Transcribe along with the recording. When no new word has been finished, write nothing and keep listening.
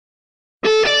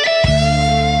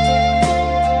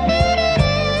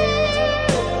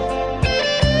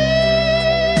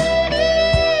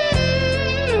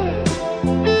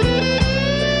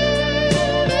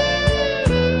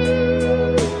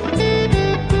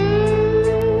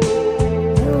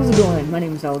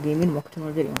name is Gaming and welcome to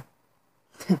another video.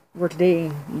 Where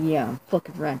today, yeah, I'm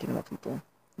fucking ranting about people.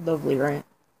 Lovely rant.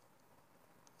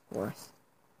 Of course.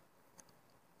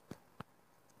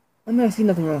 I mean, I see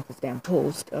nothing wrong with this damn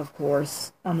post, of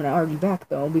course. I'm gonna argue back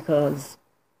though, because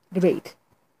debate.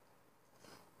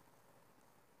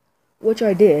 Which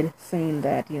I did, saying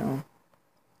that,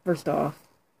 first off,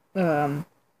 half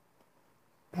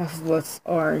of us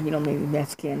are, maybe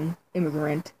Mexican,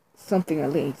 immigrant, something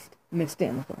at least, mixed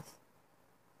in with us.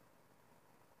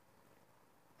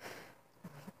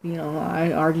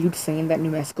 I argued saying that New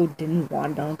Mexico didn't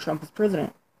want Donald Trump as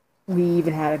president. We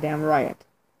even had a damn riot.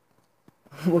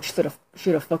 Which should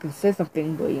have fucking said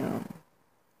something, but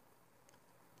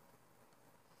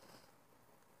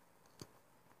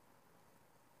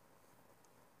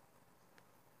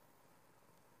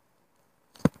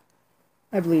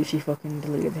I believe she fucking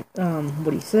deleted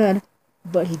what he said,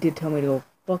 but he did tell me to go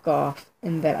fuck off,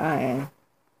 and that I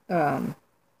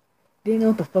didn't know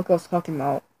what the fuck I was talking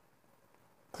about.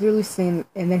 Clearly saying,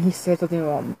 and then he said something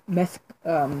about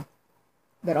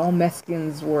that all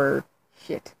Mexicans were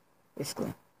shit,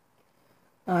 basically.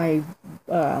 I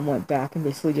went back and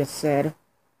basically just said,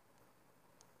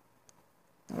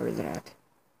 where is that?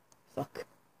 Fuck.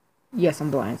 Yes,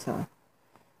 I'm blind as hell.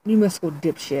 New Mexico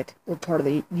dipshit. We're part of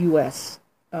the U.S.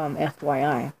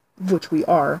 FYI, which we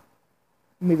are.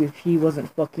 Maybe if he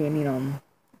wasn't fucking,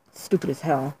 stupid as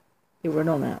hell, they would have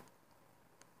known that.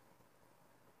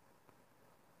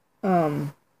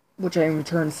 Which I in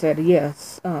return said,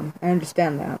 yes, I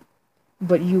understand that.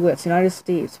 But U.S., United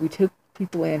States, we took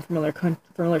people in from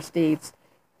other states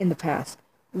in the past,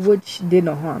 which did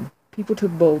no harm. People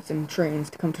took boats and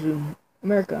trains to come to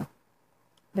America.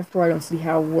 Therefore, I don't see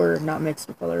how we're not mixed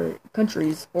with other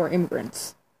countries or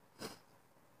immigrants.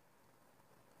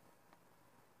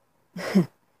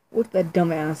 What that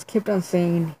dumbass kept on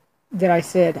saying that I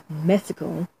said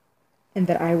Mexico and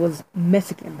that I was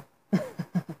Mexican.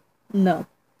 No,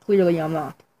 clearly I'm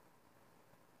not.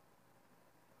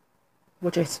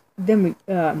 Which I then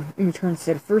in return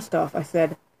said, first off, I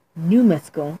said New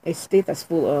Mexico, a state that's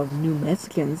full of New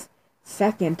Mexicans.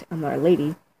 Second, I'm not a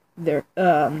lady. There,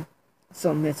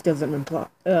 so this doesn't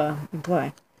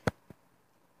imply.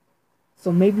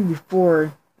 So maybe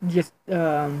before, just,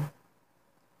 so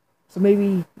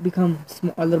maybe become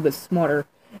a little bit smarter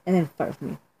and then fight with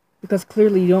me. Because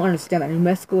clearly you don't understand that New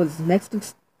Mexico is next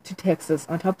to Texas,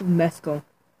 on top of Mexico.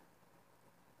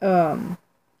 But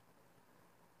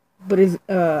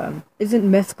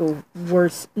isn't Mexico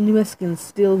worse? New Mexicans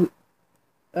still,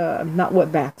 not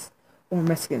wetbacks or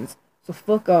Mexicans. So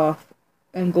fuck off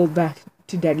and go back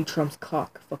to Daddy Trump's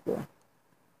cock, fuckboy.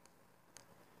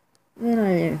 Then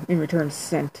I, in return,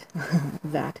 sent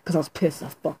that, because I was pissed the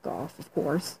fuck off, of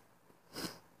course.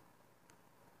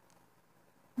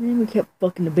 And we kept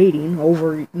fucking debating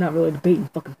over, not really debating,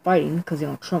 fucking fighting, because,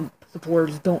 Trump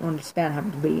supporters don't understand how to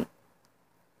debate.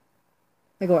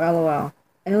 I go, LOL.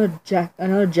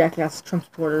 Another jackass Trump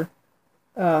supporter.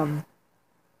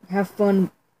 Have fun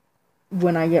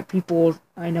when I get people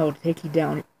I know to take you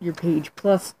down your page.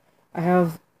 Plus,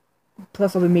 I'll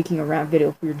be making a rant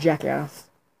video for your jackass.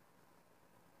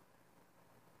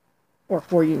 Or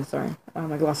for you, sorry.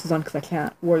 My glasses on because I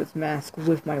can't wear this mask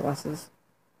with my glasses.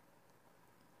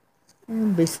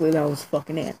 And basically that was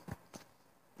fucking it.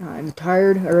 I'm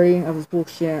tired already of this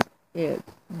bullshit.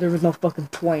 There was no fucking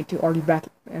point to argue back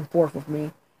and forth with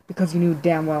me, because you knew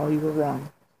damn well you were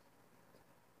wrong.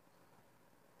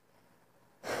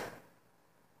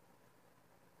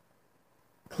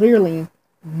 Clearly,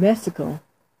 Mexico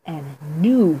and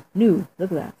look at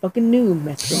that, fucking New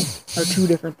Mexico are two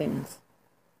different things.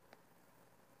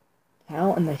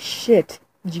 How in the shit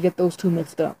did you get those two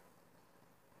mixed up?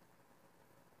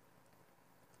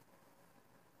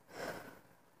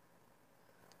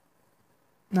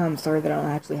 Now, I'm sorry that I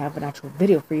don't actually have an actual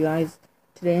video for you guys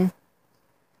today.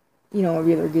 Or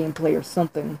either gameplay or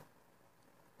something.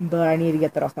 But I need to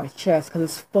get that off my chest, because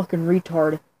it's fucking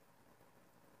retard.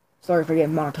 Sorry if I get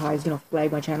monetized,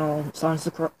 flag my channel, so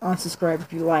unsubscribe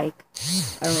if you like.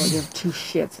 I don't really give two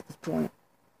shits at this point.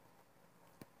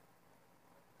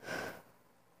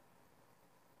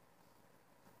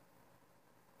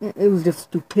 It was just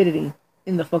stupidity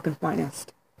in the fucking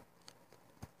finest.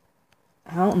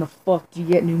 How in the fuck do you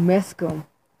get New Mexico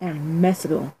and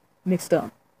Mexico mixed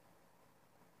up?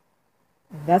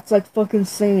 That's like fucking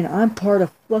saying I'm part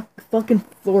of fucking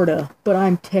Florida, but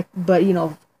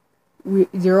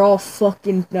they're all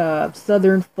fucking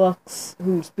southern fucks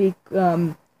who speak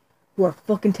who are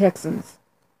fucking Texans.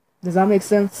 Does that make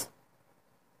sense?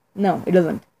 No, it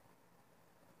doesn't.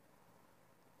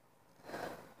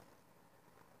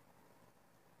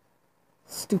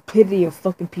 stupidity of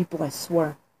fucking people, I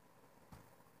swear.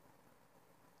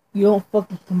 You don't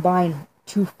fucking combine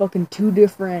two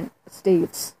different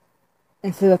states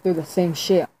and say that they're the same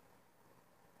shit.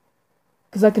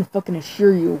 Because I can fucking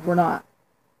assure you we're not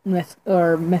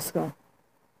Mexico.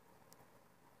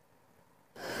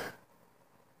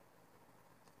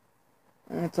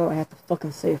 And that's all I have to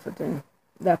fucking say for today.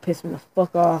 That pissed me the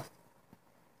fuck off.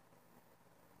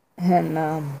 And,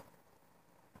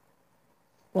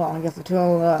 well, I guess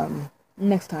until,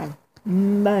 next time.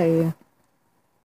 Bye.